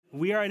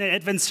We are in an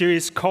Advent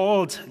series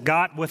called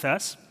God with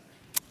Us.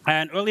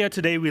 And earlier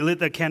today, we lit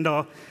the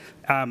candle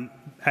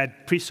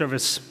at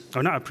pre-service,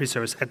 or not at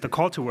pre-service, at the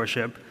call to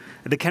worship,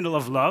 the candle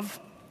of love.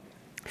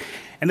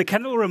 And the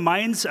candle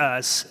reminds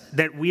us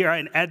that we are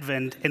in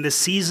Advent, in the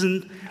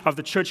season of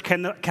the church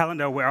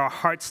calendar where our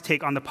hearts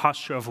take on the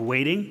posture of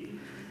waiting.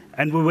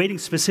 And we're waiting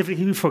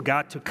specifically for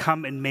God to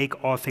come and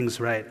make all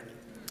things right.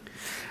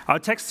 Our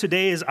text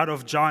today is out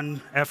of 1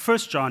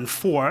 John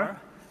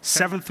 4,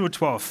 7 through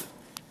 12.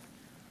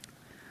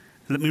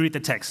 Let me read the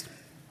text.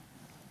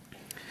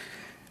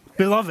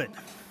 Beloved,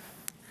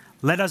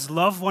 let us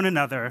love one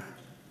another,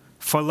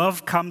 for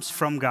love comes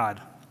from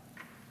God.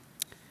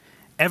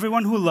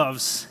 Everyone who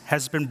loves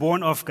has been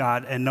born of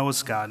God and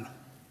knows God.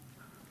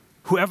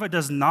 Whoever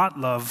does not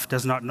love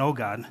does not know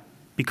God,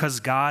 because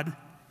God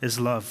is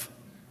love.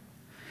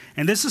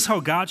 And this is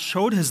how God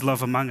showed his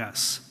love among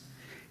us.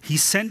 He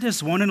sent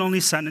his one and only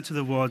Son into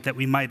the world that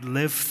we might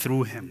live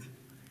through him.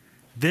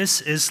 This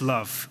is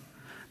love.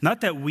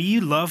 Not that we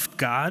loved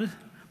God,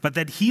 but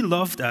that he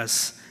loved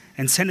us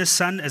and sent his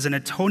Son as an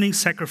atoning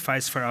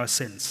sacrifice for our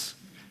sins.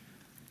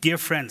 Dear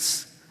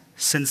friends,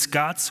 since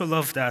God so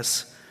loved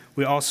us,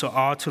 we also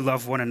ought to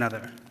love one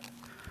another.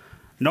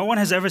 No one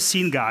has ever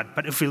seen God,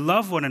 but if we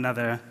love one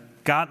another,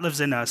 God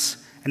lives in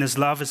us, and his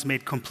love is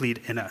made complete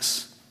in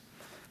us.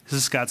 This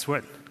is God's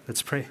word.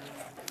 Let's pray.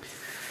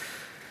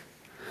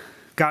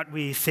 God,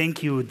 we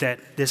thank you that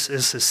this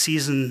is a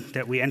season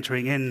that we're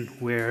entering in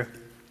where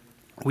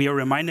we are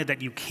reminded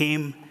that you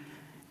came,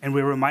 and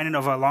we're reminded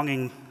of our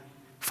longing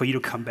for you to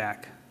come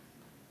back.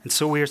 And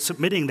so we are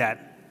submitting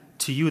that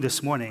to you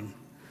this morning,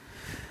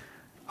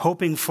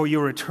 hoping for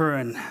your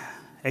return,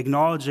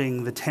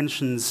 acknowledging the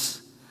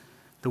tensions,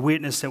 the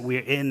weirdness that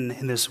we're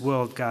in this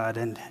world, God,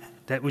 and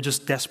that we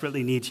just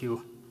desperately need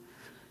you.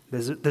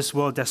 This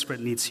world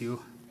desperately needs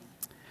you.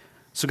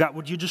 So God,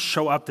 would you just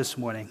show up this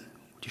morning?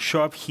 Would you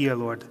show up here,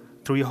 Lord,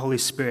 through your Holy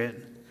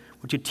Spirit?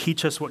 Would you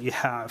teach us what you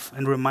have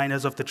and remind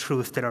us of the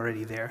truth that are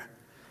already there?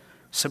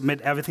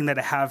 Submit everything that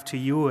I have to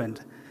you, and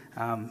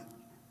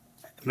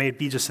may it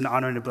be just an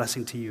honor and a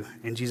blessing to you.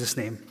 In Jesus'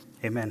 name,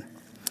 amen.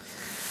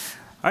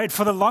 All right,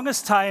 for the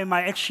longest time,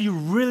 I actually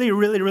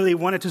really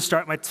wanted to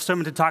start my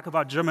sermon to talk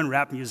about German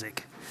rap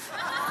music.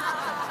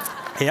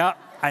 Yeah,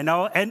 I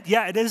know, and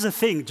yeah, it is a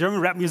thing. German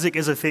rap music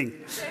is a thing.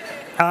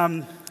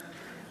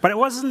 But it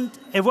wasn't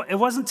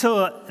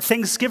until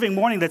Thanksgiving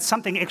morning that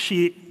something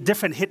actually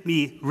different hit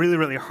me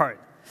really hard.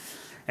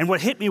 And what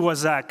hit me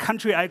was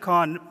country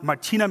icon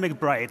Martina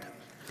McBride.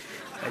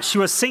 She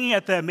was singing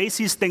at the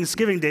Macy's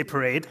Thanksgiving Day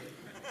Parade,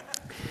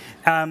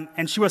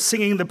 and she was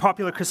singing the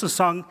popular Christmas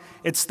song,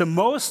 "It's the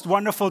Most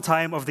Wonderful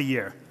Time of the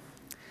Year."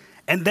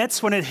 And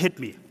that's when it hit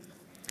me.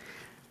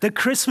 The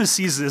Christmas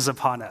season is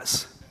upon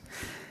us.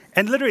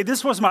 And literally,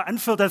 this was my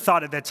unfiltered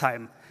thought at that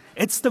time.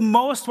 It's the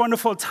most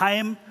wonderful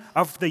time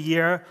of the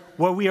year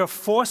where we are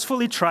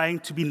forcefully trying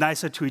to be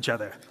nicer to each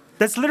other.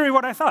 That's literally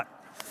what I thought.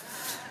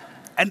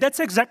 And that's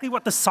exactly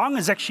what the song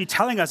is actually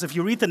telling us. If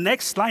you read the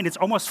next line, it's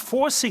almost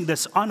forcing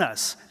this on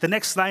us. The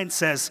next line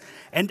says,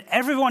 "And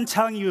everyone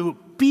telling you,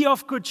 be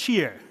of good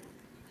cheer."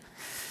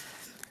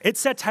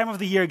 It's that time of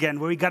the year again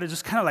where we got to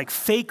just kind of like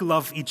fake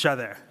love each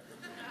other.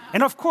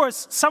 And of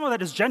course, some of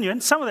that is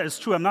genuine, some of that is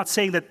true. I'm not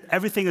saying that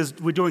everything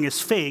we're doing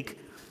is fake.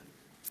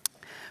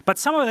 But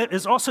some of it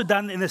is also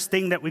done in this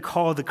thing that we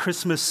call the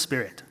Christmas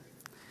spirit.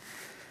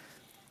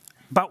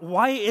 But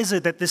why is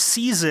it that this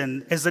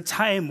season is the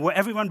time where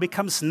everyone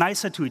becomes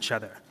nicer to each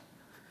other?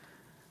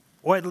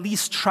 Or at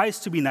least tries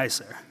to be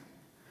nicer.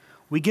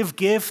 We give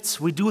gifts,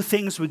 we do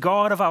things, we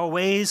go out of our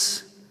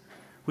ways.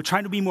 We're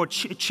trying to be more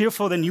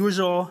cheerful than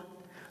usual.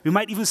 We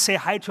might even say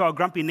hi to our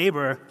grumpy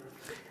neighbor,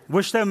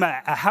 wish them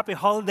a happy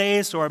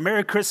holidays or a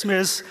Merry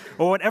Christmas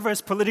or whatever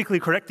is politically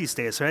correct these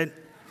days, right?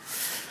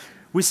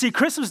 We see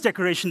Christmas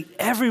decoration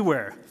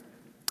everywhere.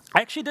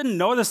 I actually didn't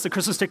notice the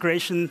Christmas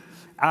decoration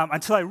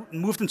until I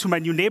moved into my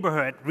new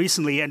neighborhood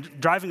recently and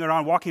driving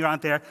around, walking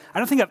around there. I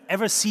don't think I've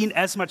ever seen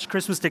as much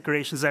Christmas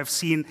decorations as I've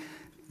seen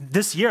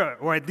this year,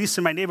 or at least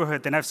in my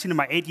neighborhood, than I've seen in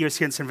my 8 years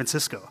here in San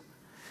Francisco.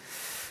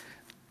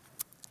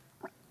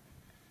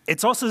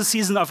 It's also the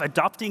season of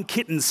adopting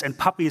kittens and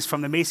puppies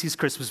from the Macy's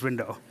Christmas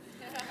window.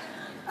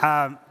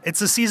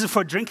 It's a season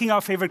for drinking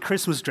our favorite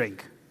Christmas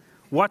drink,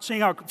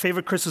 watching our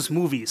favorite Christmas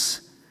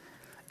movies,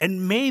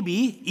 and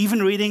maybe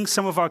even reading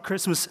some of our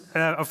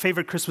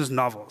favorite Christmas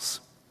novels.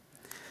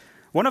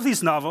 One of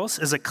these novels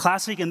is a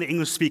classic in the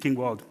English-speaking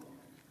world.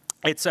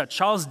 It's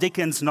Charles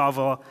Dickens'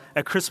 novel,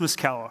 A Christmas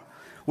Carol,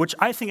 which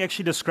I think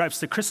actually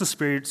describes the Christmas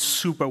spirit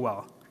super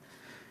well.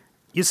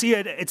 You see,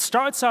 it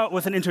starts out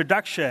with an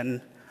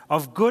introduction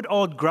of good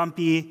old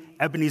grumpy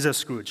Ebenezer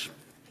Scrooge.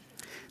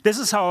 This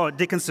is how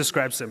Dickens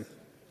describes him.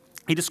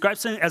 He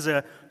describes him as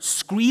a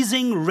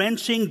squeezing,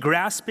 wrenching,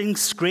 grasping,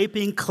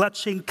 scraping,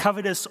 clutching,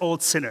 covetous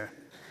old sinner.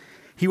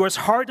 He was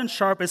hard and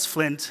sharp as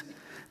flint.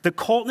 The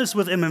coldness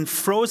within him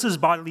froze his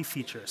bodily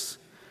features.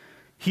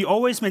 He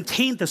always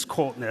maintained this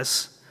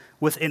coldness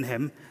within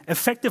him,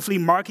 effectively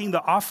marking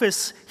the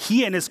office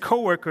he and his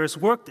co-workers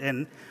worked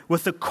in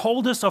with the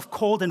coldest of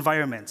cold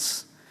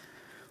environments,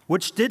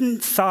 which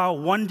didn't thaw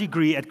 1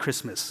 degree at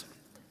Christmas.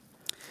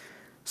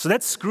 So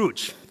that's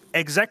Scrooge,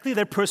 exactly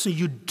that person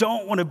you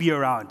don't want to be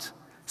around,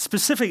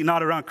 specifically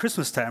not around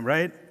Christmas time,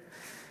 right?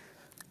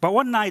 But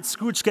one night,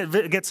 Scrooge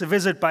gets a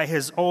visit by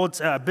his old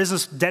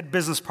dead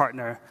business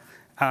partner,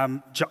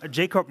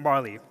 Jacob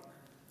Marley,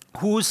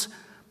 whose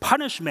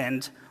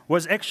punishment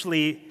was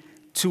actually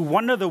to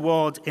wander the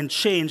world in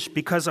change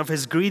because of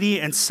his greedy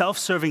and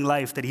self-serving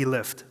life that he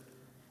lived.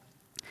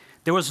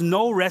 There was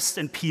no rest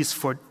and peace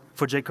for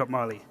Jacob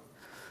Marley.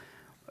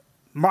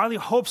 Marley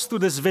hopes through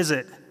this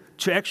visit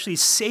to actually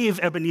save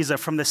Ebenezer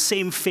from the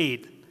same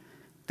fate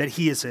that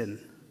he is in.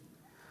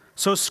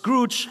 So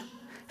Scrooge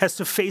has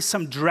to face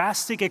some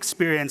drastic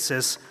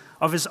experiences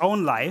of his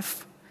own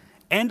life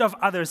and of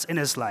others in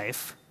his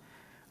life,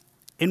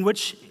 in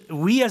which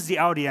we as the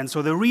audience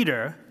or the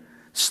reader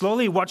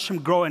slowly watch him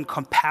grow in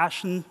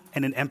compassion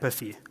and in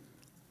empathy.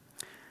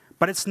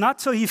 But it's not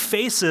till he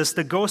faces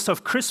the ghost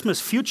of Christmas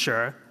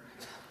future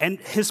and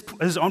his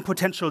own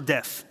potential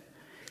death.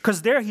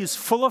 Because there he's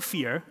full of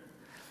fear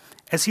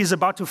as he's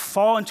about to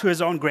fall into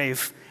his own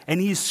grave,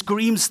 and he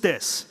screams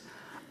this: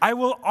 "I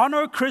will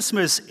honor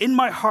Christmas in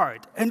my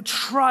heart and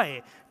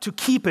try to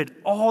keep it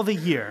all the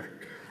year.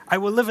 I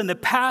will live in the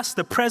past,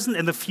 the present,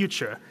 and the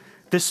future.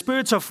 The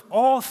spirits of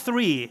all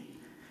three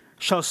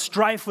shall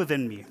strive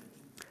within me.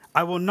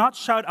 I will not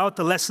shout out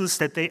the lessons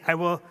that they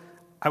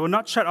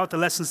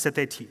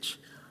teach."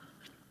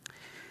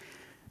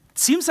 It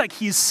seems like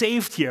he's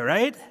saved here,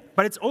 right?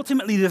 But it's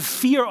ultimately the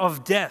fear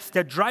of death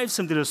that drives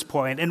him to this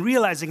point, and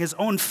realizing his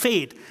own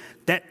fate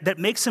that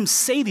makes him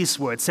say these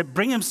words, that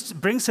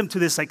brings him to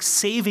this like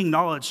saving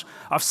knowledge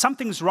of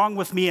something's wrong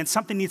with me and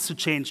something needs to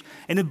change.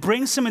 And it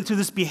brings him into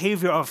this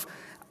behavior of,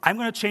 I'm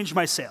going to change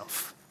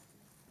myself.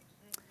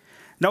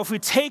 Now, if we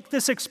take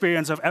this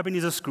experience of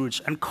Ebenezer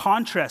Scrooge and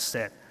contrast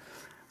it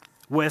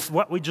with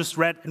what we just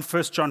read in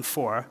 1 John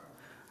 4,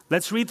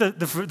 let's read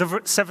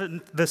the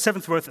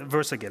seventh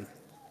verse again.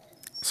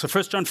 So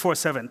 1 John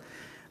 4:7.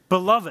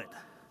 Beloved,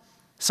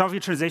 some of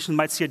your translations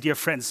might say, dear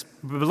friends.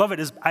 Beloved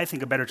is, I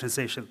think, a better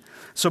translation.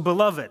 So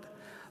beloved,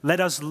 let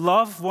us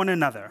love one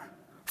another,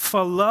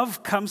 for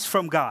love comes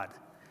from God.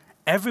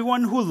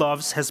 Everyone who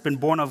loves has been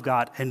born of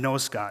God and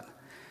knows God.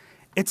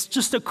 It's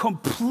just a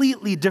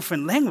completely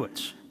different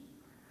language.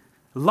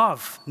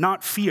 Love,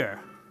 not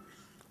fear.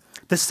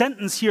 The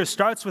sentence here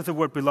starts with the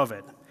word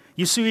beloved.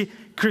 You see,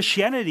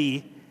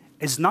 Christianity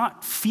is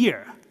not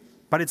fear,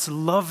 but it's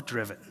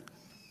love-driven.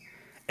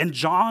 And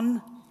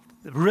John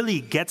really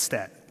gets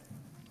that.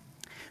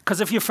 Because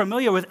if you're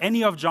familiar with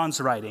any of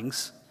John's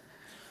writings,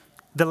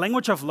 the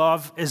language of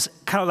love is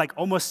kind of like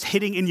almost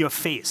hitting in your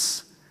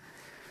face.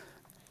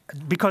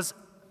 Because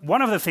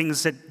one of the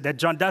things that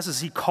John does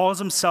is he calls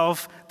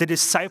himself the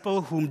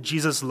disciple whom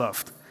Jesus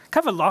loved.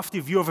 Kind of a lofty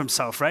view of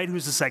himself, right?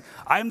 Who's just like,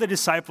 I'm the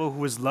disciple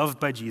who is loved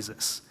by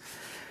Jesus.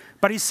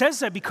 But he says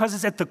that because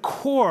it's at the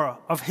core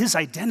of his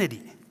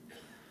identity.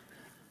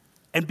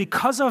 And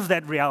because of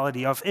that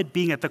reality of it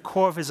being at the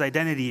core of his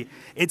identity,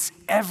 it's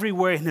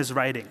everywhere in his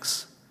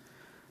writings.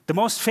 The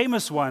most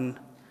famous one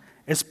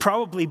is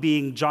probably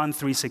being John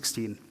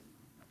 3:16.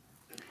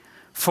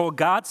 For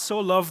God so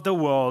loved the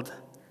world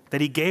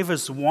that he gave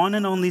his one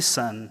and only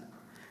Son,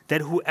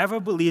 that whoever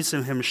believes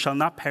in him shall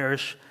not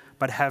perish,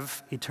 but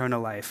have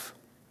eternal life.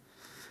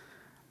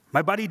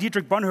 My buddy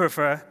Dietrich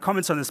Bonhoeffer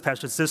comments on this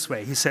passage this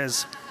way. He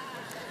says,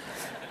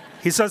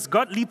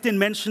 Gott liebt den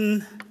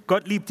Menschen,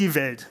 Gott liebt die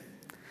Welt.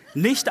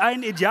 Nicht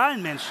einen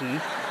idealen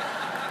Menschen,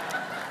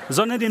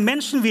 sondern den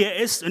Menschen, wie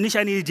ist, und nicht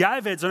eine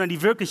Idealwelt, sondern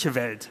die wirkliche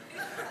Welt.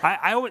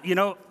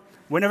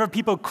 Whenever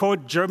people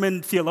quote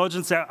German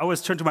theologians, I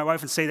always turn to my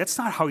wife and say, that's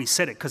not how he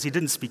said it, because he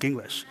didn't speak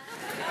English.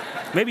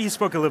 Maybe he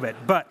spoke a little bit,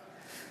 but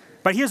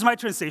here's my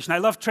translation. I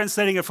love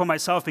translating it for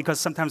myself because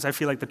sometimes I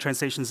feel like the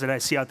translations that I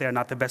see out there are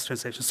not the best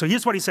translations. So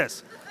here's what he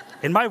says,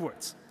 in my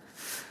words.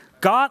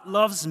 God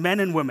loves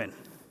men and women.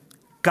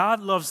 God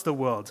loves the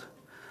world.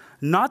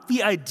 Not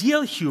the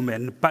ideal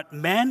human, but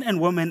men and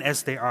women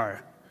as they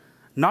are.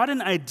 Not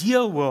an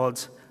ideal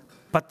world,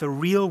 but the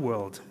real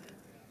world.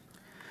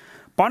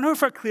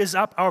 Bonhoeffer clears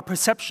up our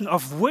perception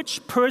of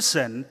which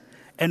person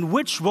and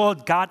which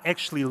world God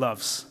actually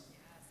loves.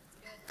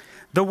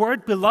 The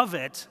word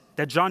beloved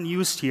that John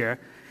used here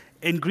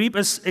in Greek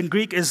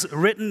is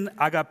written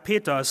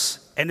agapetos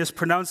and is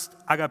pronounced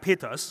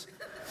agapetos,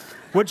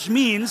 which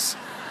means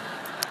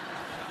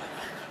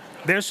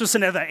there's just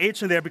another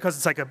H in there because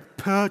it's like a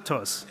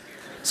pertos.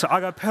 So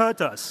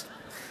agapetos.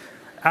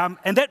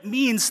 And that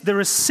means the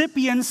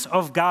recipients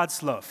of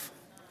God's love.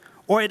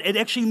 Or it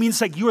actually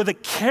means like you are the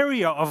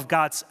carrier of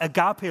God's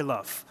agape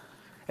love.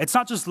 It's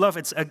not just love,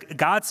 it's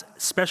God's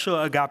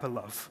special agape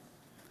love.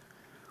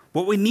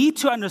 What we need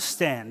to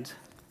understand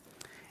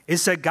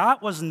is that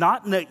God was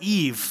not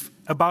naive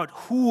about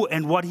who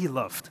and what he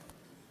loved.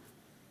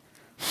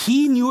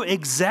 He knew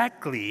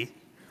exactly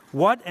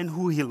what and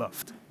who he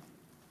loved.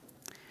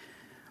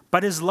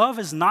 But his love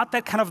is not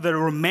that kind of the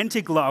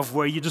romantic love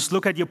where you just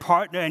look at your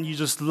partner and you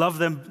just love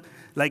them,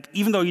 like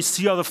even though you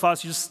see all the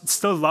flaws, you just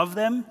still love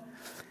them.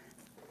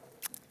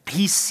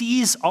 He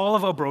sees all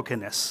of our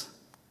brokenness.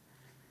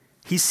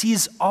 He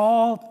sees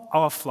all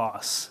our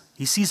flaws.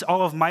 He sees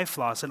all of my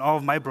flaws and all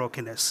of my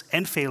brokenness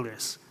and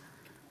failures.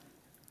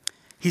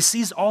 He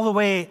sees all the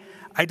way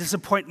I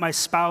disappoint my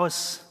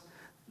spouse,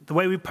 the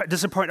way we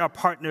disappoint our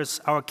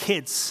partners, our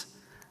kids,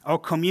 our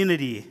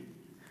community,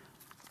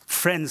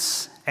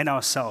 friends, and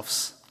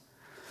ourselves.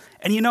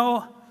 And you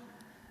know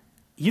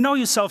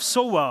yourself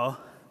so well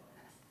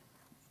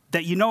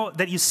that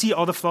you see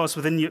all the flaws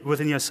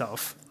within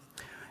yourself.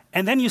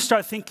 And then you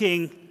start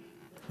thinking,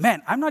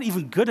 man, I'm not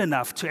even good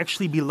enough to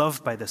actually be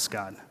loved by this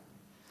God.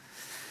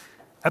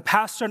 A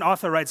pastor and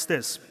author writes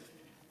this: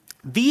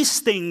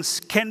 these things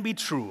can be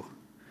true,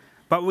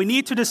 but we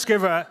need to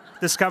discover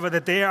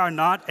that they are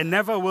not and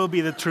never will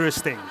be the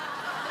truest thing.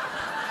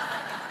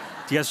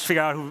 Do you guys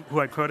figure out who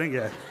I'm quoting?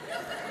 Yeah.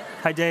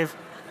 Hi, Dave.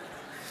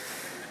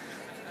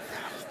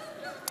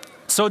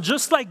 So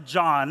just like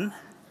John,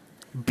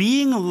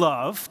 being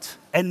loved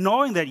and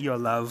knowing that you're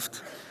loved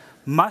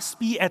must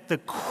be at the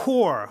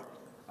core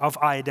of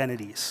our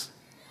identities.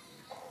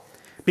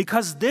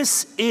 Because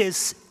this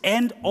is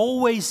and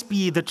always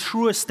be the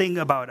truest thing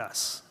about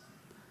us.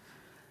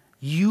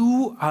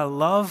 You are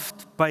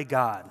loved by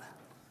God.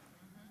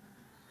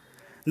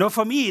 Now,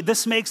 for me,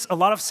 this makes a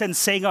lot of sense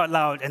saying out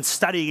loud and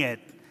studying it,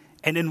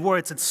 and in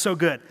words, it's so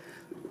good.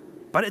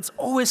 But it's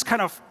always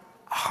kind of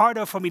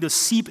harder for me to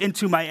seep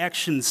into my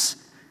actions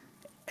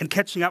and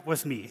catching up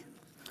with me.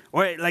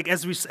 Or like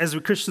as we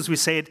Christians, we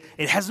say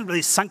it hasn't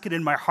really sunk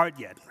in my heart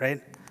yet,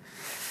 right?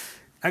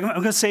 I'm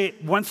going to say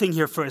one thing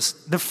here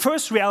first. The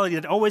first reality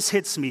that always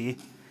hits me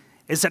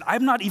is that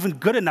I'm not even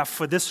good enough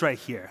for this right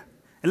here.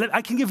 And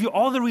I can give you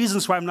all the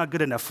reasons why I'm not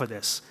good enough for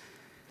this.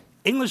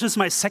 English is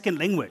my second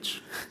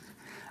language.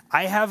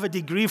 I have a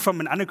degree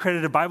from an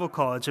unaccredited Bible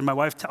college, and my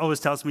wife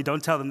always tells me,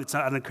 don't tell them it's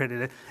not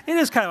unaccredited. It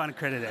is kind of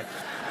unaccredited.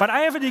 But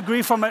I have a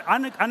degree from an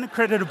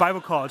unaccredited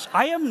Bible college.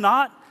 I am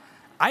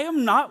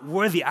not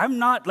worthy. I'm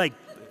not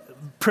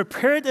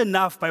prepared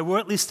enough by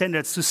worldly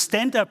standards to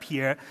stand up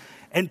here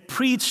and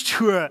preach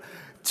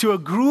to a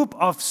group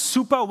of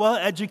super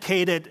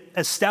well-educated,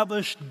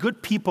 established,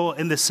 good people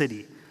in the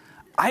city.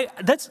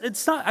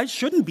 I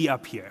shouldn't be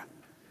up here.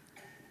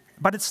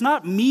 But it's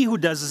not me who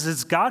does this.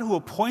 It's God who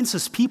appoints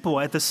his people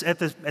at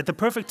the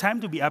perfect time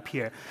to be up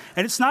here.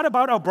 And it's not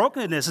about our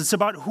brokenness. It's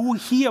about who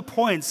he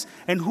appoints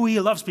and who he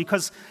loves,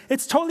 because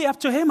it's totally up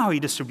to him how he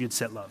distributes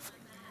that love.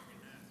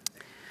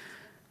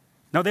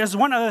 Now, there's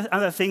one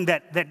other thing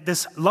that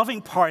this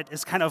loving part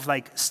is kind of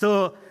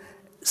still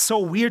so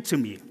weird to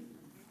me.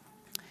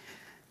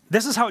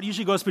 This is how it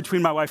usually goes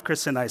between my wife,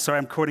 Chris, and I. Sorry,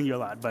 I'm quoting you a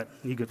lot, but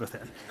you're good with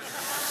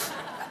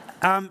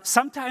that.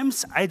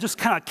 Sometimes I just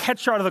kind of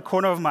catch her out of the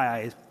corner of my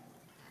eye,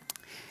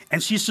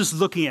 and she's just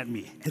looking at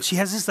me. And she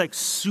has these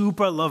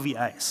super lovey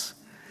eyes.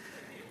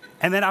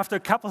 And then after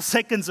a couple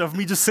seconds of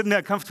me just sitting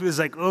there comfortably, it's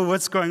like, oh,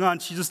 what's going on?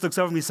 She just looks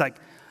over at me, it's like,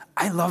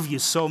 I love you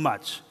so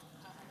much.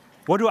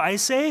 What do I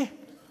say?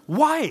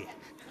 Why?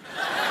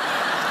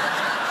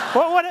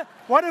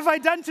 What have I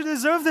done to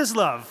deserve this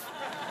love?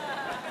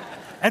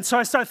 And so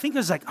I started thinking,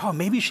 it's like, oh,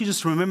 maybe she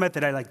just remembered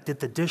that I did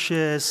the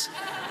dishes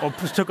or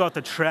took out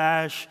the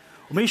trash.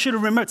 Or maybe she should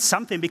have remembered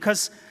something,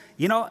 because,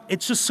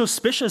 it's just so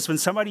suspicious when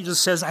somebody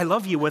just says, I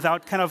love you,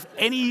 without kind of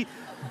any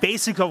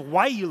basic of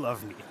why you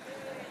love me.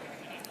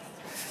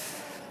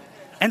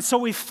 And so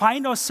we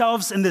find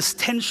ourselves in this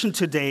tension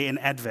today in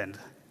Advent,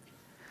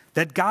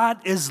 that God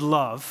is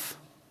love,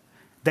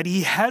 that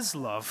he has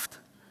loved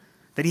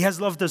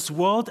this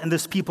world and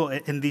these people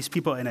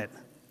in it.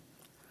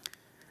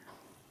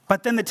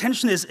 But then the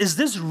tension is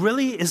this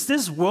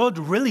world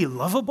really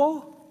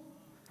lovable?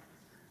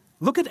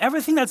 Look at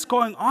everything that's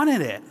going on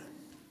in it.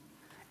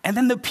 And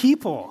then the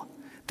people.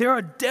 There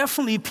are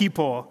definitely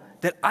people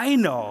that I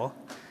know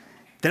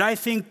that I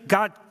think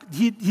God,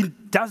 he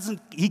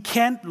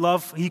can't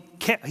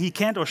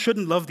or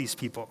shouldn't love these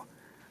people.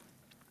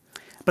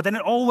 But then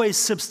it always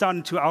slips down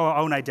into our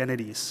own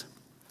identities.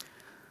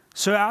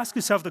 So ask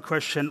yourself the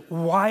question,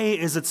 why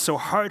is it so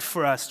hard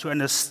for us to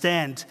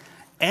understand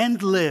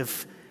and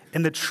live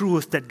in the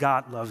truth that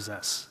God loves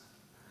us?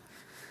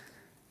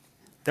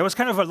 That was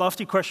kind of a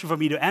lofty question for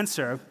me to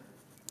answer.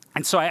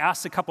 And so I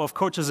asked a couple of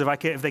coaches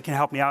if they can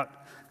help me out.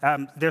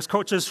 There's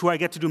coaches who I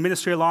get to do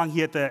ministry along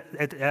here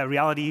at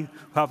Reality,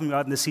 who help me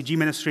out in the CG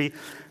ministry.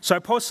 So I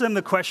posted them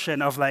the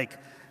question of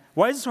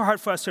why is it so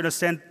hard for us to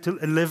understand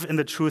and live in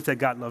the truth that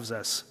God loves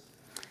us?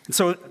 And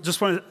so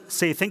just want to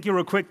say thank you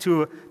real quick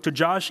to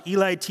Josh,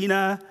 Eli,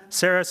 Tina,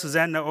 Sarah,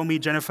 Suzanne, Naomi,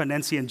 Jennifer,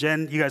 Nancy, and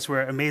Jen. You guys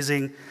were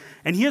amazing.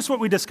 And here's what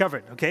we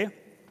discovered, okay?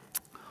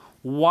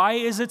 Why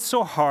is it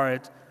so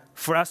hard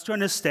for us to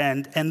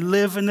understand and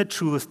live in the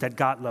truth that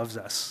God loves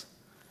us?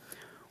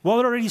 Well,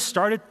 it already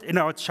started in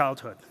our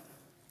childhood.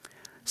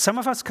 Some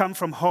of us come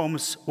from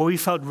homes where we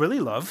felt really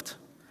loved,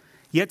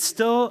 yet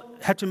still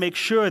had to make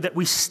sure that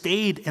we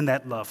stayed in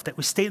that love, that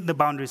we stayed in the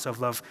boundaries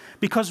of love,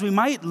 because we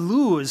might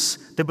lose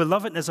the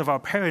belovedness of our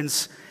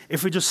parents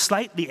if we just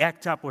slightly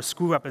act up or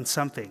screw up in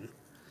something.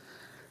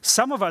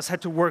 Some of us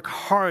had to work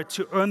hard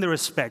to earn the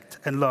respect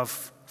and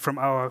love from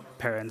our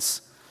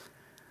parents.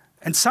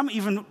 And some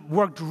even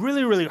worked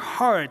really, really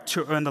hard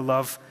to earn the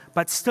love,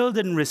 but still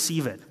didn't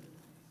receive it.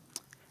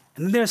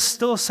 And then there's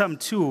still some,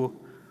 too,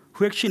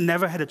 who actually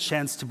never had a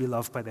chance to be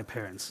loved by their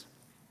parents.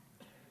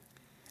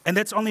 And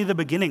that's only the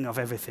beginning of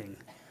everything.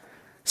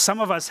 Some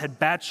of us had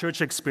bad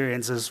church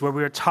experiences where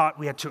we were taught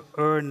we had to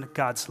earn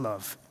God's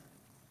love.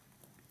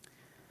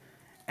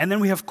 And then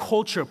we have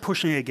culture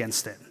pushing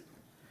against it.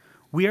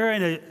 We are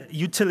in a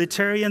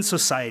utilitarian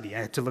society. I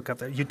had to look up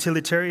that.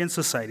 Utilitarian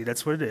society,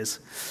 that's what it is.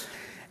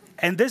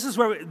 And this is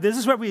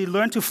where we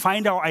learn to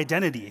find our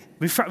identity.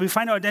 We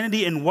find our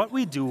identity in what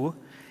we do,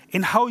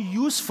 in how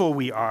useful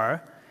we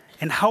are,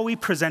 and how we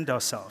present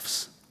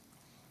ourselves.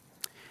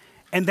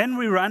 And then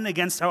we run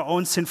against our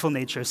own sinful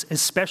natures,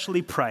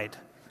 especially pride,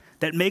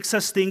 that makes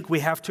us think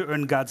we have to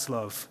earn God's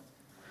love.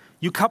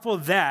 You couple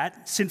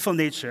that sinful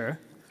nature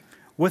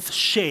with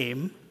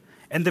shame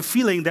and the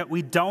feeling that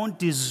we don't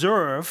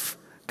deserve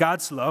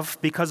God's love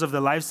because of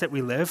the lives that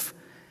we live,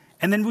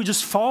 and then we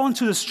just fall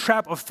into this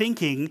trap of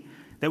thinking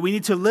that we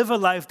need to live a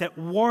life that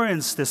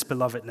warrants this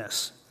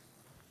belovedness.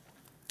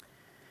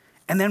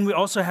 And then we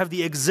also have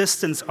the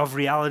existence of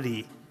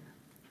reality,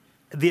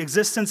 the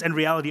existence and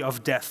reality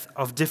of death,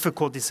 of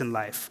difficulties in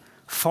life,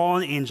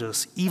 fallen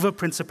angels, evil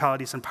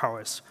principalities and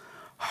powers,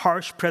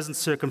 harsh present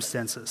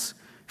circumstances,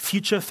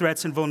 future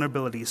threats and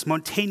vulnerabilities,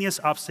 mountainous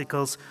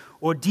obstacles,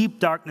 or deep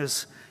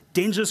darkness,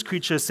 dangerous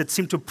creatures that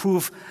seem to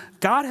prove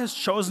God has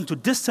chosen to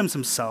distance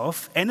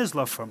himself and his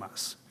love from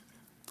us.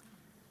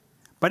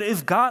 But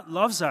if God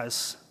loves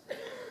us,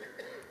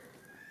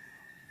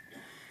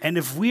 and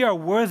if we are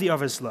worthy of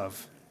his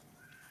love,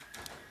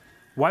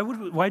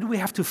 why do we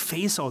have to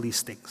face all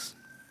these things?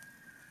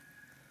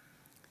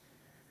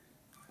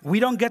 We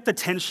don't get the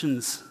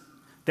tensions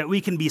that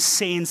we can be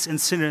saints and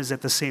sinners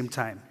at the same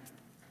time.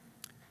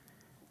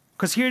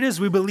 Because here it is,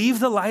 we believe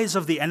the lies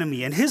of the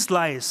enemy, and his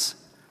lies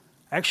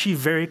are actually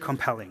very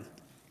compelling.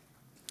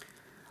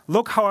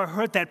 Look how I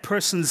hurt that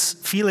person's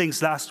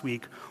feelings last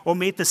week, or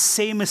made the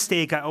same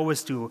mistake I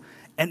always do,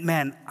 and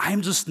man,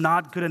 I'm just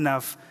not good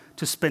enough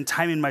to spend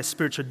time in my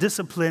spiritual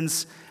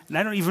disciplines, and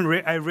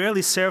I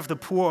rarely serve the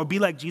poor or be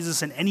like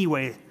Jesus in any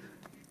way.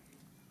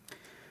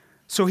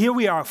 So here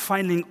we are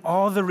finding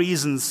all the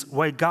reasons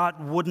why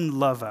God wouldn't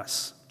love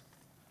us.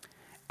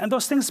 And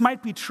those things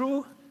might be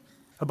true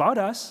about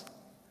us,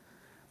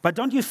 but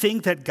don't you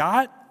think that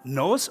God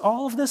knows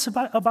all of this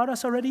about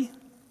us already?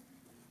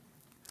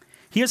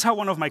 Here's how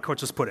one of my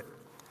coaches put it.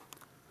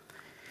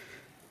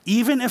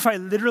 Even if I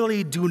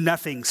literally do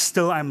nothing,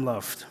 still I'm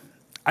loved.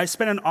 I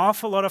spend an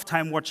awful lot of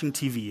time watching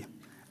TV,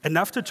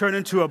 enough to turn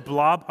into a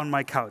blob on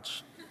my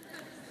couch.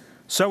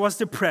 So I was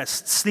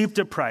depressed, sleep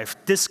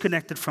deprived,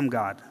 disconnected from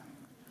God.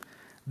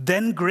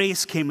 Then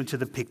grace came into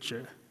the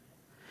picture.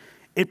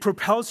 It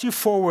propels you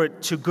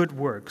forward to good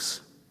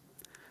works.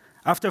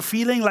 After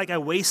feeling like I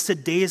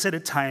wasted days at a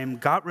time,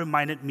 God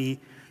reminded me,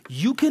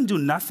 you can do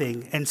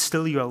nothing and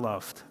still you are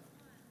loved.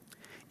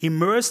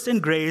 Immersed in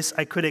grace,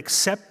 I could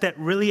accept that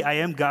really I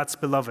am God's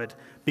beloved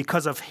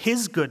because of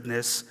his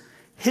goodness,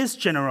 his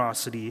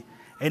generosity,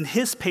 and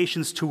his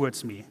patience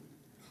towards me.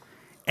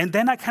 And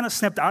then I kind of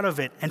snapped out of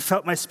it and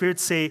felt my spirit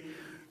say,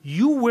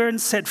 you weren't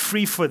set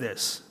free for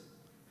this.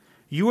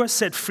 You are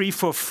set free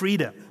for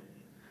freedom,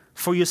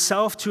 for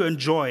yourself to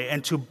enjoy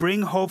and to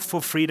bring hope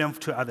for freedom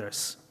to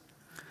others.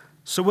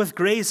 So with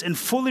grace and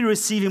fully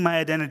receiving my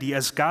identity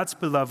as God's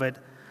beloved,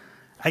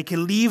 I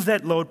can leave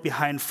that load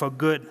behind for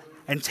good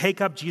and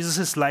take up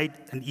Jesus' light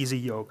and easy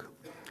yoke,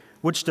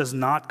 which does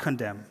not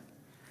condemn.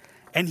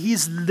 And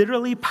he's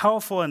literally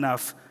powerful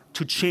enough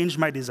to change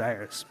my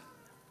desires.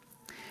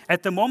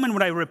 At the moment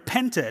when I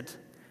repented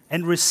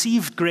and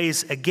received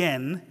grace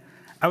again,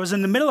 I was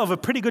in the middle of a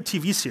pretty good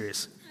TV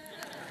series.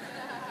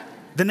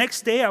 The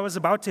next day, I was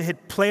about to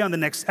hit play on the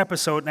next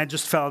episode, and I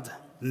just felt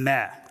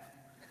meh.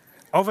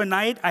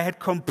 Overnight, I had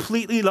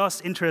completely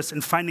lost interest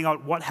in finding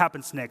out what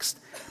happens next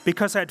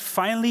because I had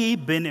finally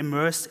been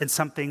immersed in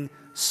something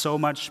so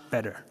much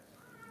better.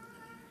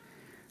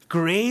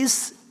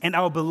 Grace and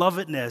our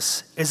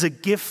belovedness is a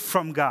gift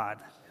from God,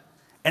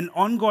 an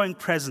ongoing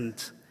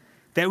present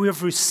that we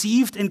have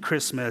received in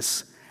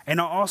Christmas and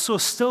are also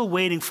still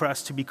waiting for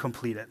us to be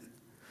completed.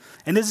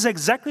 And this is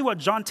exactly what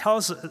John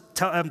calls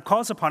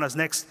upon us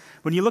next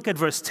when you look at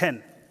verse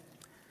 10.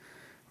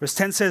 Verse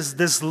 10 says,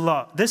 this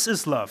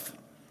is love.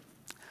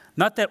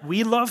 Not that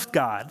we loved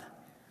God,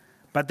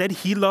 but that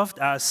he loved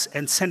us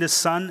and sent his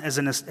son as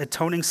an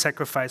atoning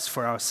sacrifice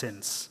for our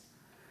sins.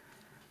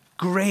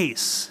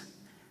 Grace.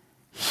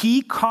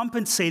 He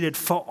compensated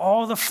for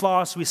all the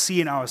flaws we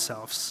see in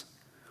ourselves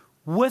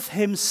with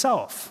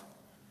himself.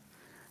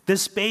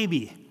 This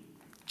baby,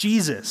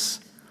 Jesus,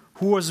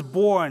 who was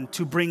born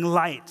to bring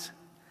light,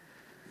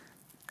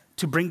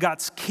 to bring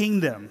God's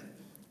kingdom,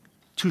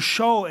 to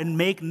show and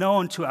make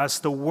known to us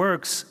the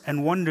works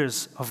and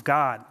wonders of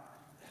God.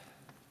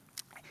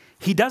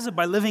 He does it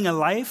by living a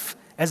life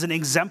as an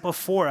example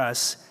for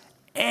us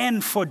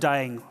and for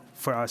dying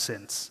for our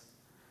sins.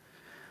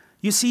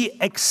 You see,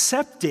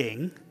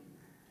 accepting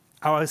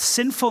our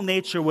sinful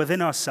nature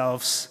within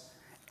ourselves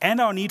and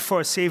our need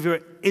for a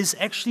Savior is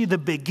actually the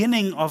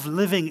beginning of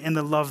living in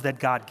the love that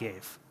God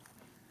gave.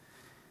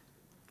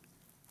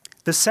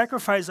 The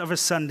sacrifice of his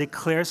Son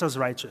declares us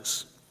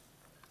righteous.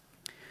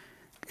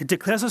 It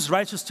declares us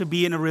righteous to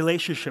be in a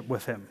relationship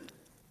with him.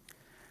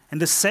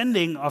 And the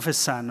sending of his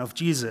Son, of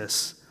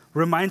Jesus,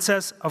 reminds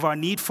us of our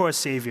need for a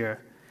Savior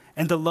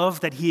and the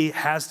love that he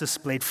has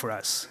displayed for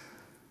us.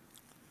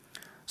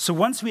 So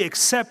once we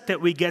accept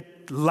that we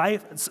get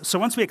life,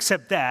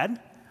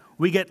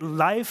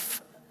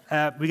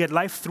 we get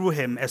life through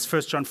him, as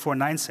 1 John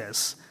 4:9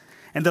 says.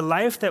 And the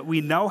life that we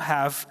now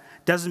have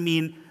doesn't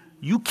mean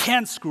you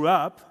can't screw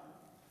up,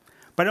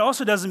 but it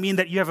also doesn't mean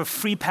that you have a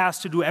free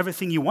pass to do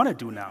everything you want to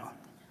do now.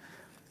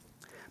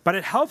 But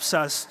it helps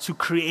us to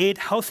create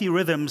healthy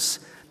rhythms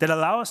that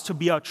allow us to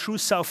be our true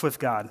self with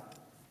God.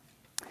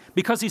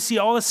 Because you see,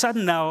 all of a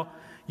sudden now,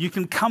 you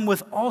can come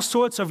with all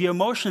sorts of your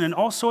emotion and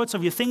all sorts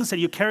of your things that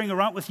you're carrying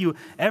around with you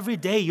every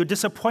day, your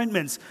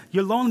disappointments,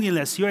 your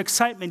loneliness, your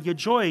excitement, your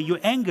joy, your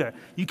anger.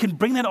 You can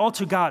bring that all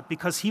to God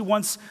because he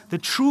wants the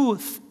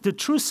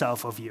true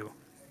self of you.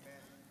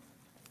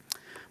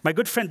 My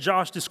good friend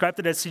Josh described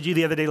it at CG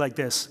the other day like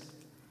this.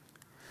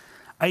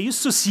 I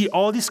used to see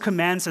all these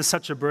commands as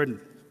such a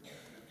burden.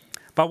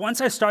 But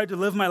once I started to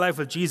live my life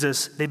with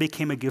Jesus, they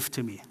became a gift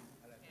to me.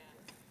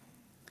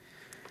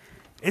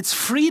 It's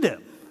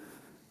freedom.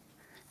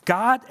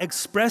 God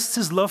expressed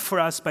his love for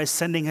us by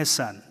sending his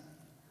Son.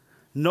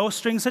 No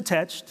strings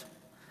attached,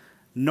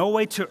 no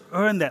way to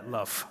earn that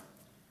love.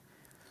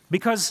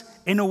 Because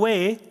in a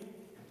way,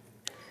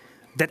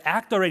 that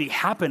act already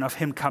happened of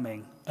him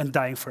coming and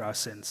dying for our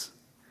sins.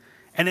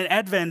 And in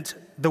Advent,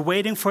 the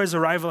waiting for his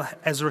arrival,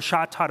 as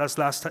Rashad taught us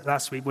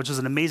last week, which is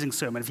an amazing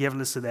sermon. If you haven't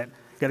listened to that,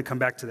 you got to come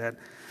back to that.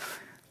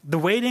 The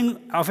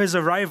waiting of his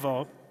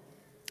arrival,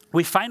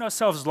 we find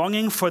ourselves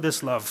longing for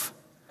this love,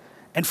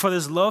 and for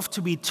this love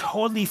to be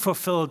totally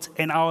fulfilled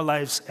in our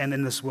lives and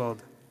in this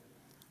world.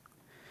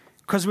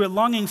 Because we're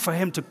longing for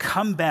him to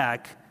come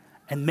back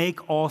and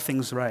make all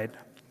things right.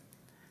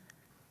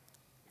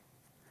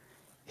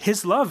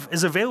 His love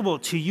is available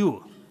to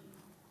you.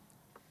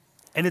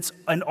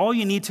 And all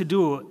you need to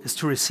do is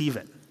to receive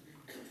it.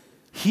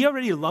 He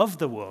already loved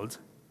the world.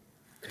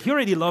 He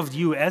already loved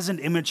you as an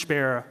image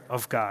bearer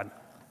of God.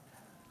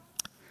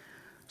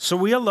 So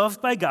we are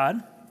loved by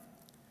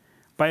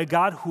a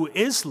God who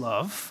is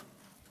love.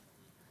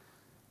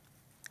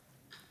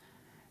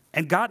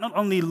 And God not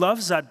only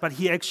loves that, but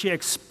he actually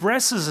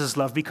expresses his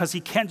love, because he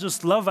can't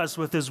just love us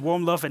with his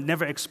warm love and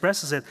never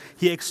expresses it.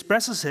 He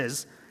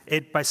expresses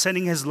it by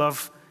sending his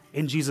love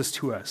in Jesus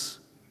to us.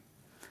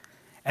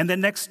 And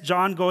then next,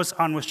 John goes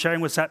on with sharing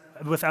with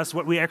us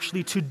what we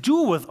actually to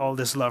do with all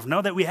this love.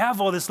 Now that we have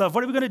all this love,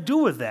 what are we going to do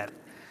with that?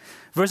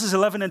 Verses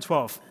 11 and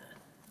 12.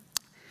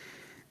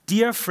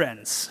 Dear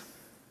friends,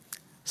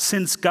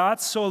 since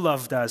God so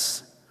loved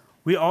us,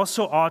 we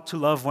also ought to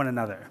love one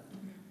another.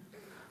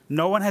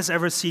 No one has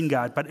ever seen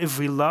God, but if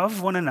we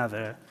love one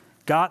another,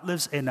 God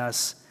lives in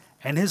us,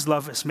 and his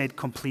love is made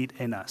complete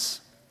in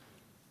us.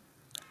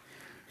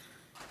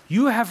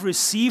 You have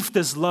received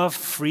this love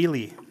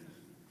freely.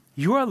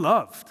 You are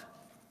loved.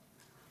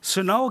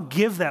 So now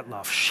give that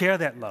love, share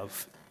that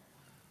love.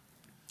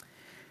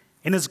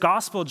 In his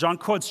gospel, John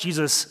quotes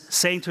Jesus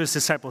saying to his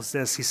disciples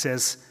this. He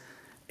says,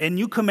 "A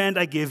new command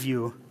I give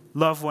you,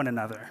 love one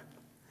another.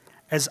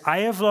 As I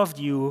have loved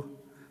you,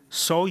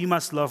 so you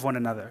must love one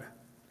another.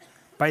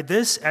 By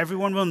this,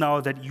 everyone will know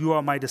that you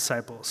are my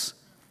disciples,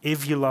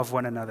 if you love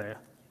one another."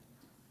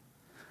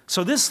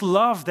 So this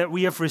love that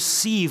we have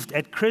received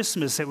at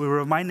Christmas that we're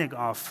reminded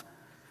of,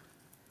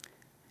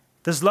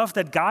 this love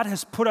that God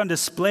has put on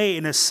display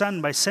in his Son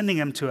by sending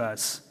him to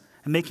us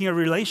and making a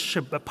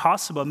relationship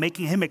possible,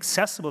 making him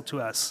accessible to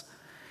us,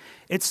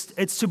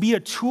 it's to be a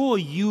tool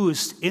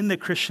used in the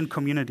Christian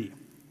community.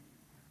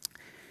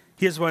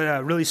 Here's what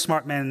a really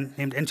smart man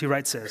named N.T.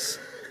 Wright says.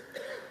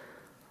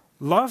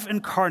 Love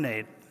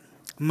incarnate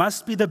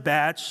must be the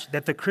badge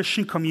that the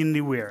Christian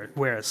community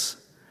wears,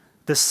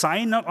 the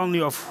sign not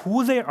only of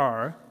who they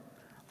are,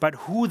 but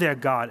who their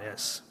God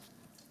is.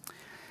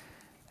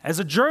 As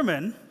a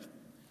German,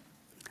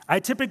 I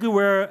typically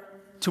wear,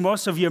 to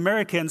most of you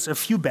Americans, a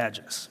few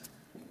badges.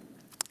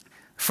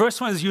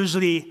 First one is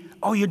usually,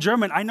 "Oh, you're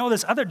German. I know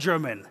this other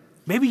German.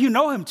 Maybe you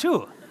know him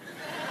too."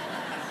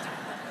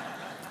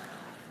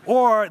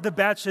 Or the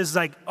badge is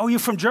like, "Oh, you're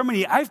from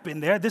Germany. I've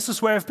been there. This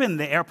is where I've been,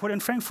 the airport in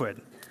Frankfurt."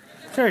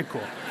 Very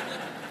cool.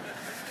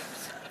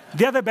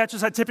 The other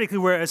badges I typically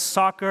wear is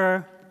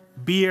soccer,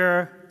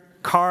 beer,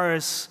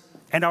 cars,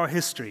 and our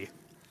history.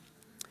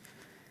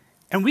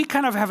 And we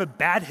kind of have a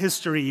bad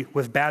history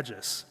with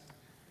badges.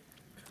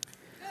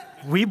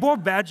 We bore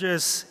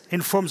badges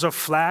in forms of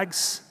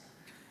flags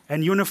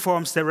and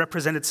uniforms that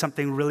represented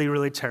something really,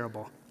 really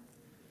terrible.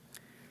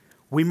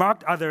 We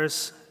marked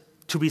others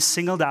to be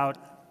singled out,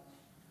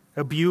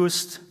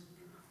 abused,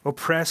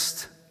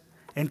 oppressed,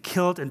 and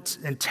killed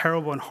in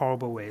terrible and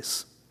horrible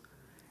ways.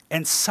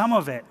 And some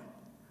of it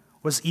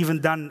was even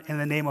done in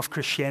the name of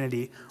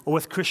Christianity, or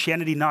with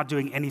Christianity not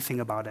doing anything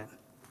about it.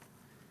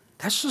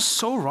 That's just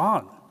so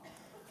wrong.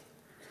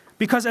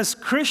 Because as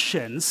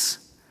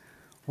Christians,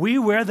 we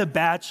wear the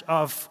badge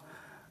of,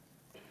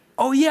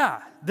 oh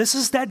yeah, this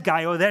is that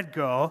guy or that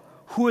girl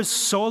who is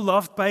so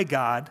loved by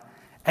God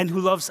and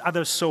who loves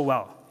others so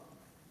well.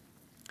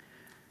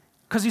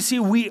 Because you see,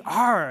 we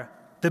are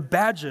the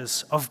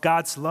badges of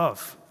God's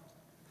love.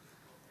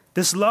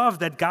 This love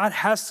that God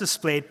has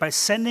displayed by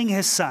sending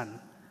his Son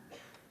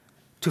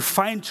to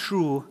find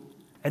true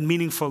and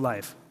meaningful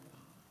life.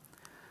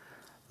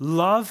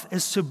 Love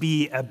is to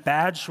be a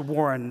badge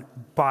worn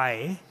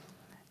by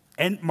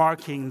and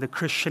marking the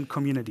Christian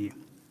community.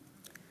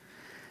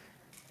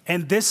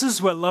 And this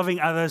is where loving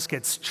others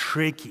gets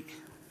tricky.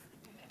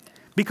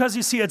 Because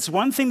you see, it's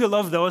one thing to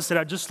love those that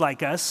are just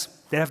like us,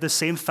 that have the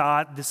same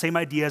thought, the same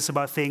ideas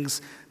about things,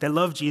 that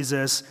love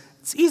Jesus.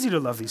 It's easy to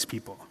love these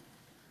people.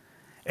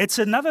 It's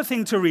another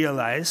thing to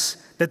realize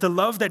that the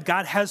love that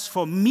God has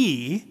for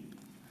me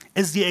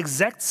is the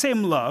exact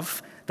same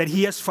love that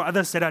he has for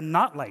others that are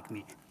not like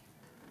me.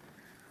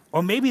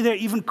 Or maybe they're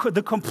even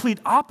the complete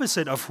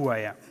opposite of who I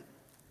am.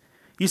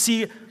 You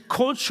see,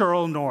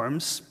 cultural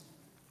norms,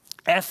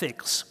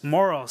 ethics,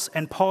 morals,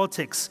 and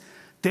politics,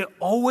 they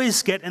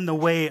always get in the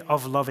way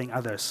of loving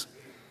others.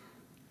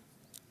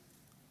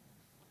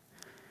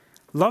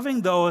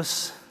 Loving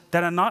those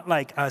that are not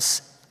like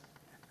us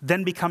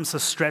then becomes a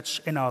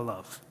stretch in our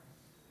love.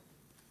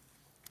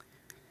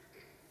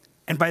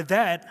 And by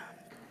that,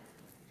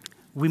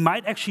 we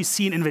might actually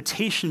see an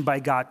invitation by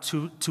God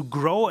to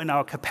grow in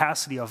our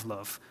capacity of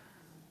love.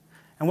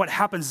 And what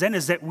happens then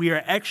is that we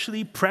are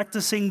actually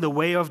practicing the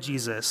way of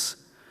Jesus,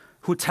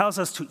 who tells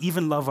us to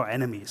even love our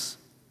enemies.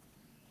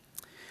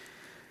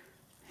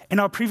 In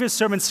our previous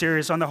sermon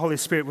series on the Holy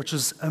Spirit, which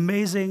was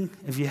amazing,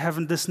 if you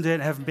haven't listened to it,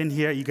 haven't been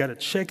here, you got to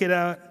check it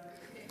out.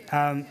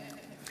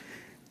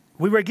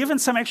 We were given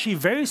some actually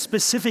very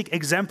specific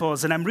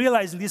examples, and I'm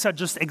realizing these are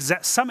just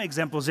some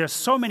examples. There are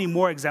so many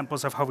more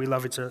examples of how we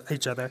love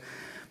each other.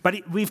 But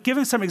we've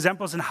given some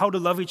examples on how to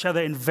love each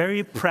other in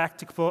very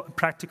practical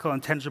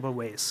and tangible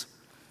ways.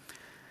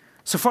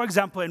 So for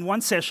example, in one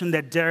session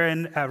that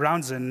Darren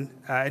Roundsen,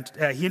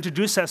 he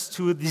introduced us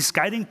to these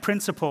guiding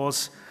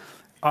principles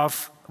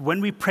of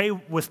when we pray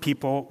with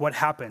people, what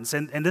happens.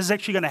 And this is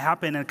actually going to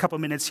happen in a couple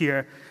minutes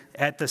here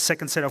at the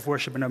second set of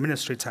worship in our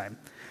ministry time.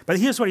 But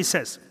here's what he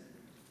says.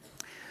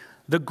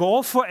 The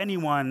goal for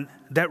anyone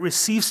that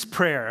receives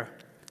prayer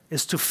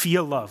is to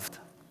feel loved.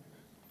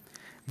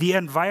 The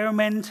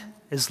environment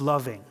is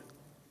loving.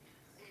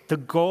 The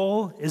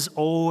goal is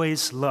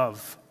always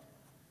love.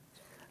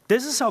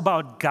 This is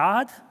about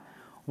God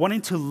wanting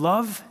to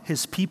love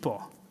his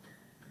people.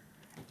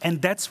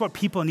 And that's what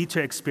people need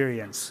to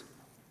experience.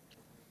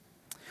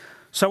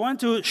 So I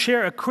want to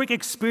share a quick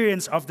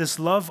experience of this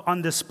love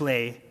on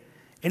display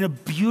in a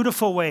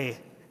beautiful way.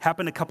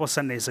 Happened a couple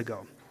Sundays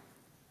ago.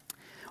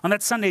 On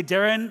that Sunday,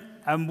 Darren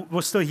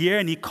was still here,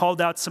 and he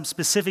called out some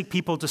specific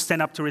people to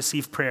stand up to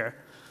receive prayer.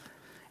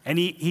 And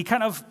he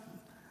kind of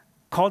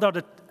called out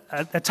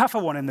a tougher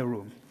one in the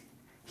room.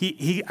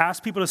 He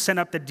asked people to stand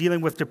up that dealing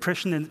with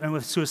depression and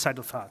with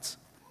suicidal thoughts.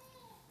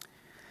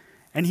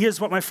 And here's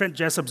what my friend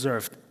Jess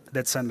observed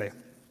that Sunday.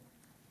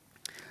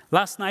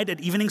 Last night at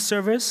evening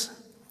service,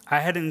 I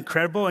had an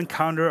incredible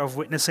encounter of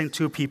witnessing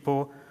two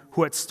people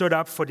who had stood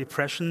up for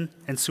depression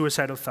and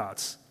suicidal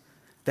thoughts.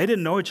 They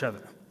didn't know each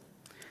other.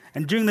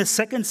 And during the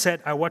second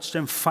set, I watched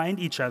them find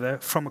each other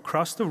from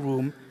across the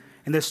room,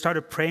 and they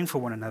started praying for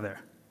one another.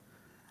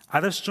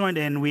 Others joined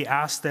in. We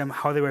asked them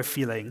how they were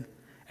feeling,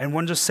 and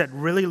one just said,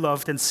 really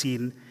loved and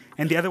seen,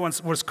 and the other one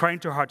was crying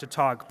too hard to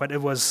talk, but there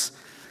was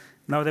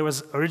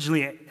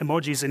originally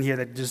emojis in here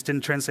that just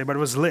didn't translate, but it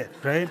was lit,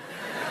 right?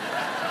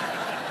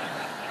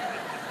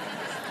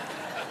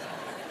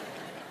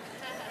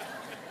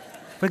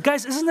 But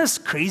guys, isn't this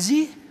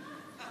crazy?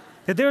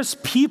 That there's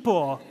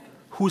people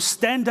who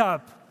stand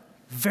up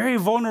very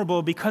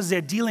vulnerable because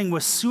they're dealing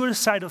with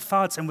suicidal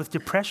thoughts and with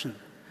depression.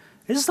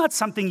 This is not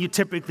something you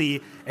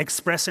typically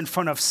express in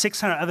front of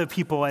 600 other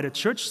people at a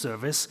church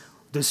service,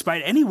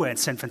 despite anywhere in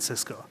San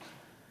Francisco.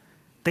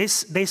 They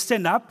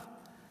stand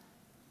up,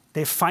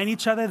 they find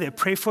each other, they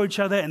pray for each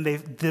other, and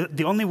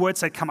the only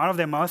words that come out of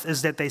their mouth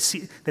is that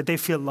they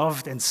feel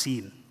loved and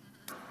seen.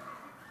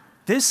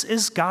 This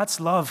is God's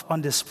love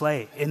on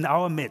display in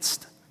our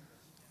midst.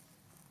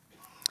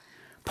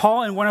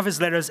 Paul, in one of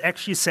his letters,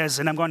 actually says,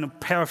 and I'm going to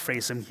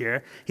paraphrase him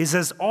here, he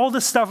says, all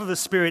the stuff of the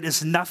Spirit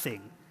is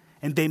nothing,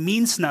 and they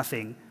means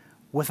nothing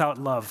without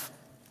love.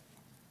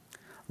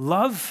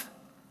 Love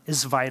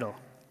is vital.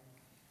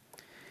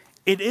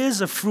 It is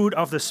a fruit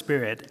of the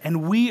Spirit,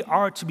 and we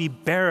are to be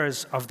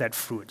bearers of that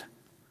fruit.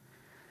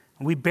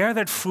 We bear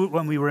that fruit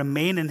when we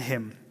remain in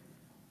him.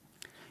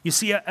 You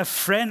see, a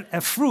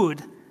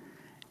fruit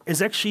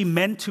is actually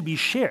meant to be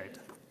shared.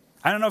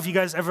 I don't know if you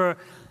guys ever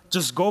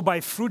just go by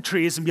fruit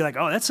trees and be like,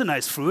 oh, that's a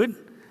nice fruit.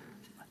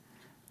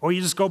 Or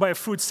you just go by a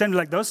fruit stand and be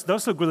like,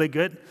 those look really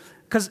good.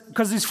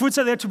 Because these fruits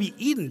are there to be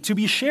eaten, to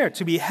be shared,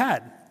 to be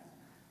had.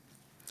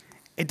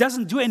 It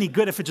doesn't do any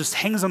good if it just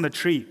hangs on the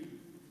tree.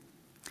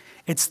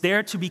 It's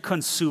there to be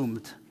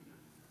consumed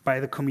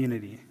by the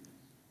community.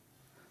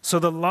 So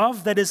the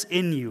love that is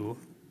in you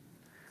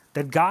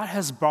that God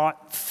has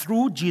brought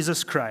through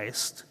Jesus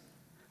Christ,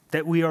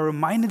 that we are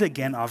reminded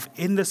again of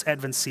in this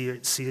Advent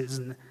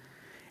season,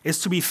 is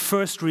to be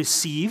first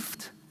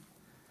received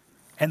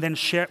and then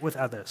shared with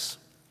others.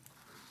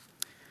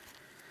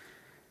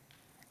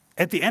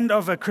 At the end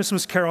of A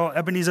Christmas Carol,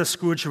 Ebenezer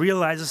Scrooge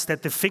realizes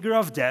that the figure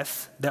of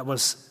death that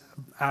was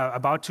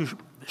about to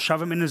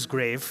shove him in his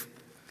grave,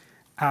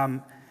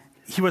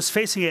 he was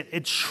facing it.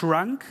 It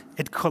shrunk,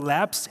 it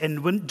collapsed,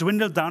 and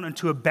dwindled down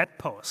into a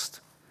bedpost.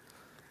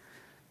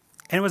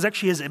 And it was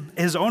actually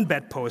his own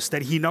bedpost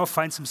that he now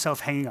finds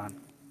himself hanging on.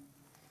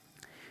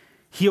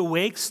 He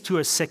awakes to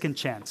a second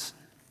chance.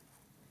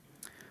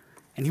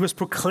 And he was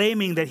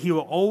proclaiming that he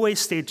will always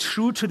stay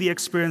true to the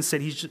experience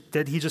that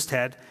he just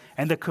had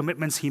and the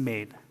commitments he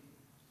made.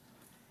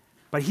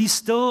 But he's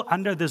still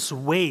under this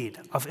weight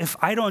of, if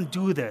I don't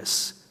do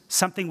this,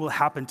 something will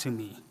happen to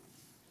me.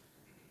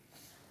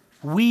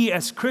 We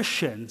as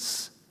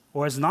Christians,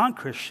 or as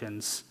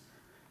non-Christians,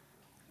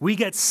 we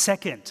get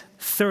second,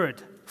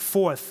 third,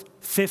 fourth,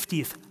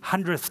 50th,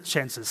 100th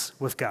chances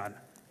with God.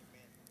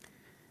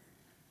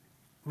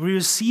 We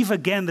receive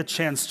again the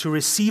chance to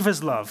receive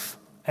his love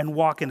and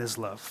walk in his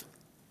love.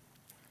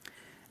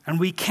 And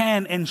we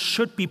can and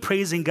should be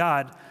praising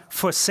God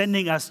for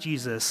sending us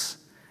Jesus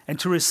and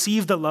to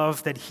receive the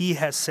love that he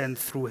has sent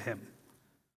through him.